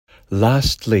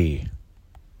Lastly,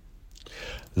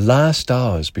 last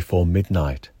hours before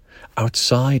midnight.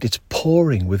 Outside it's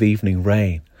pouring with evening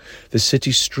rain. The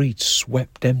city streets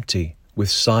swept empty with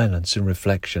silence and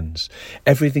reflections.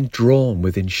 Everything drawn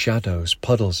within shadows,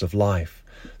 puddles of life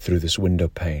through this window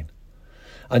pane.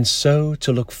 And so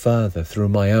to look further through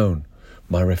my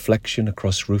reflection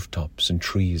across rooftops and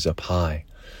trees up high,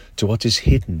 to what is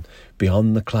hidden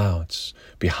beyond the clouds,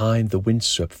 behind the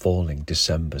windswept falling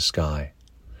December sky.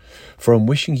 For I'm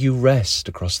wishing you rest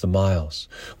across the miles,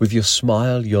 with your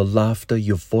smile, your laughter,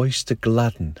 your voice to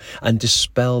gladden and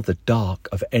dispel the dark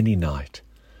of any night.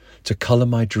 To colour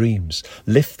my dreams,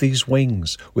 lift these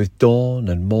wings with dawn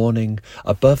and morning,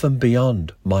 above and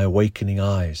beyond my awakening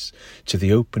eyes, to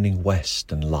the opening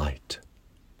west and light.